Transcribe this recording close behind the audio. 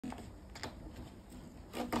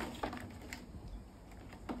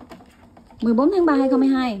14 tháng 3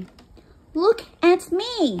 2022. Look at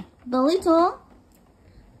me, the little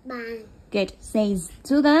man good says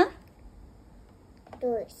to the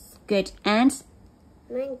doors. good and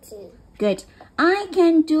Monkey. good. I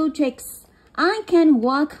can do tricks. I can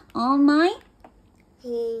walk on my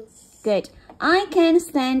Hands. good. I can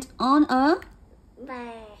stand on a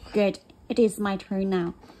Bear. good. It is my turn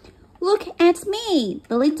now. Look at me,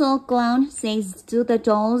 the little clown says to the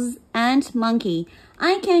dolls and monkey.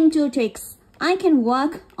 I can do tricks. I can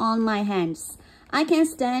walk on my hands. I can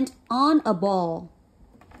stand on a ball.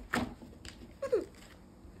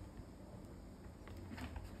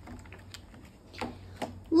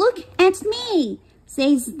 Look at me,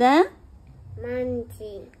 says the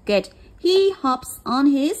Monkey. good. He hops on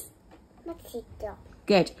his Mosquito.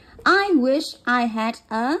 good. I wish I had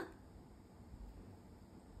a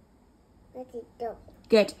Mosquito.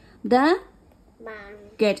 good. The Man.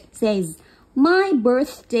 good says, my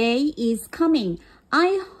birthday is coming.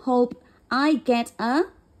 I hope I get a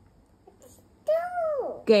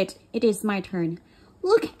Mosquito. good. It is my turn.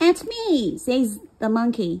 Look at me, says the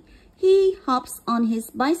monkey. He hops on his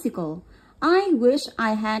bicycle. I wish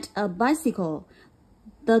I had a bicycle.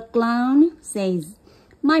 The clown says,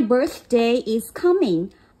 my birthday is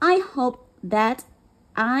coming. I hope that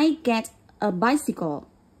I get a bicycle.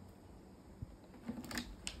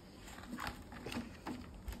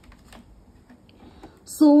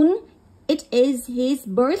 Soon it is his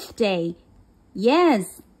birthday.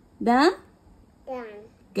 Yes, the Dan.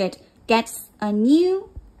 good gets a new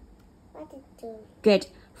Mosquito. good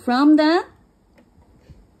from the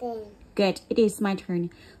Dan. good. It is my turn.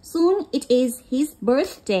 Soon it is his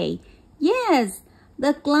birthday. Yes,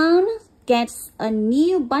 the clown gets a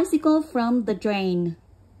new bicycle from the drain.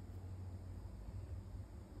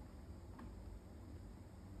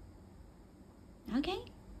 Okay.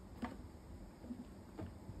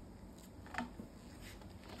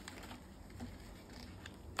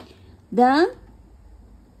 The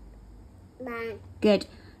Man. good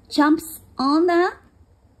jumps on the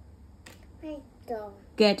Mosquito.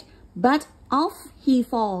 good, but off he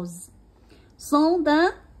falls. So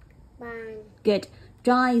the Man. good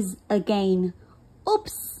tries again.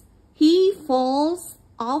 Oops, he falls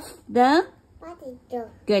off the Mosquito.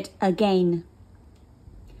 good again.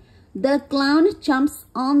 The clown jumps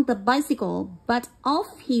on the bicycle, but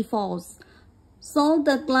off he falls. So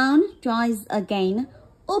the clown tries again.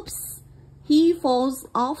 Oops, he falls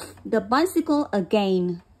off the bicycle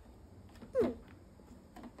again.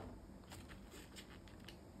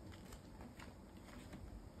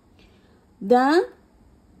 The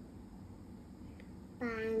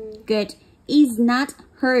Man. good is not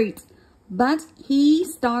hurt, but he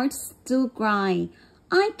starts to cry.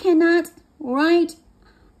 I cannot write.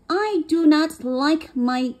 I do not like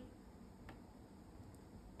my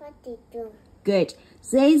Mosquito. good,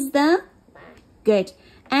 says the Man. good,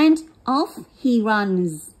 and off he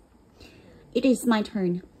runs. It is my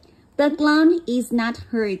turn. The clown is not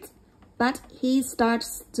hurt, but he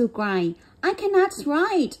starts to cry. I cannot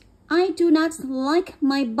ride. I do not like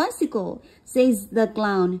my bicycle, says the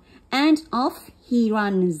clown, and off he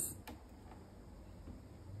runs.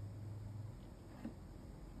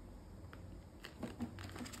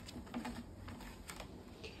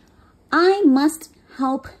 I must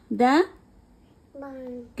help the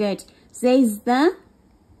Man. good, says the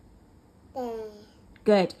Dan.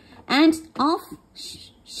 good, and off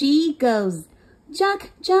she goes.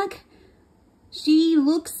 Jack, Jack. She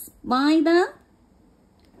looks by the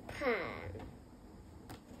Pan.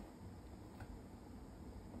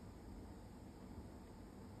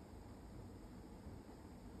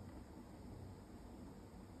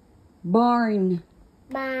 barn.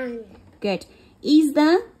 Man. Good. Is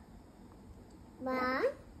the Man.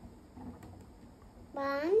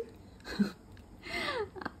 Man.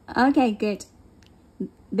 okay, good.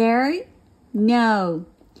 There? No.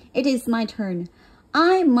 It is my turn.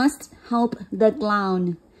 I must help the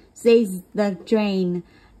clown, says the drain,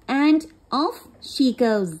 and off she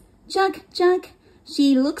goes. Jack, Jack.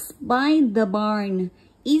 She looks by the barn.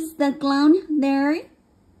 Is the clown there?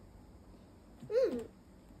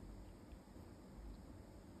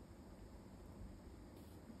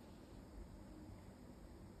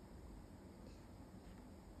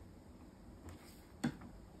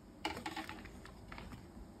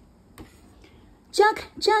 Jack,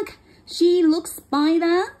 Jack. She looks by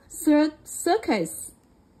the circus.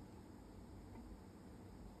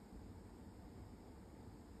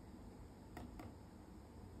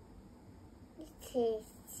 It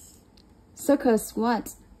is Circus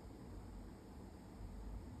what?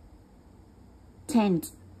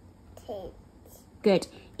 Tent. tent. Good.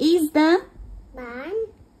 Is the Man.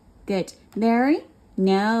 Good. Mary?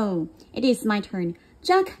 No. It is my turn.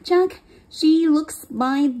 Jack, Jack. She looks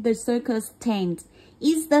by the circus tent.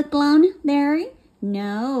 Is the clown there?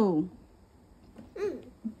 No.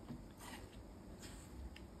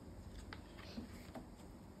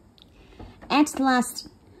 At last,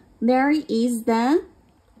 there is the...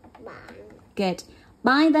 Good.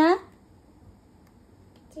 By the...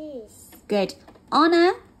 Good. On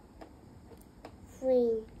a...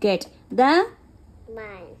 Good. The...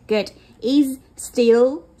 Good. Is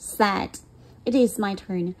still sad. It is my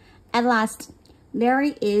turn. At last, there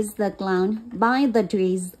is the clown by the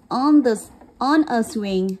trees on a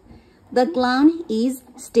swing. The clown is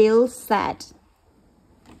still sad.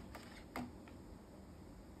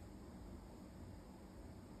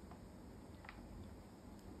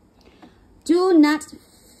 Do not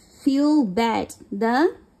feel bad.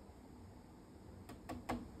 The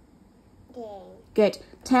Good.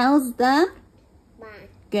 Tells the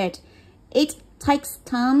Good. It takes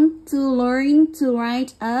time to learn to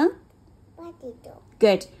ride a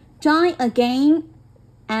Good. Try again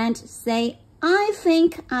and say, I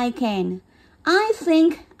think I can. I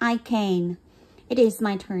think I can. It is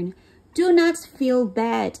my turn. Do not feel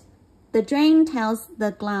bad. The train tells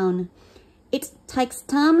the clown. It takes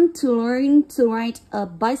time to learn to ride a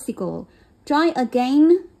bicycle. Try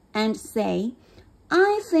again and say,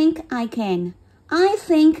 I think I can. I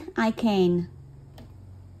think I can.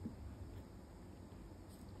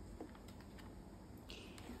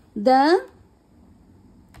 The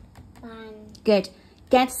Good.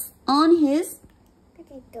 Gets on his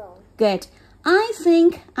Good. I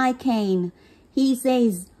think I can. He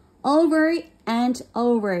says over and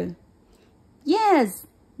over. Yes,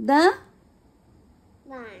 the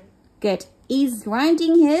Good. Is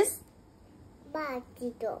riding his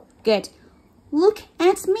bicycle. Good. Look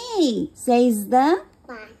at me, says the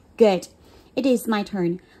Good. It is my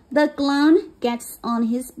turn. The clown gets on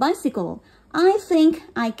his bicycle. I think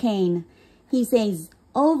I can. He says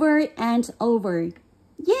over and over.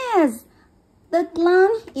 Yes, the clown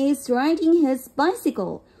is riding his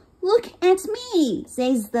bicycle. Look at me,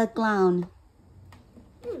 says the clown.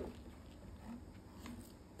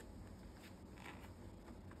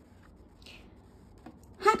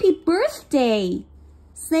 Happy birthday,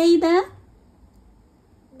 say the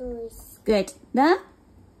Good. The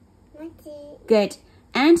Good.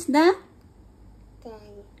 And the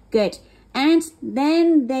Good. And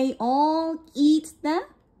then they all eat the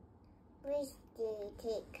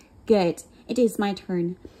cake. Good. It is my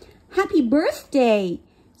turn. Happy birthday,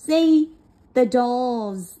 say the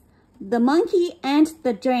dolls, the monkey and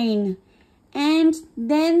the train. And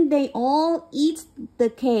then they all eat the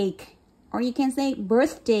cake. Or you can say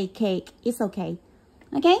birthday cake. It's okay.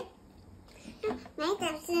 Okay? Mấy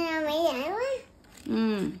tập xưa mấy giỏi quá.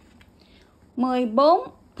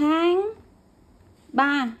 14 tháng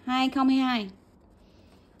 3 2022.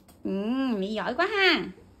 Mỹ giỏi quá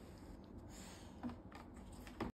ha.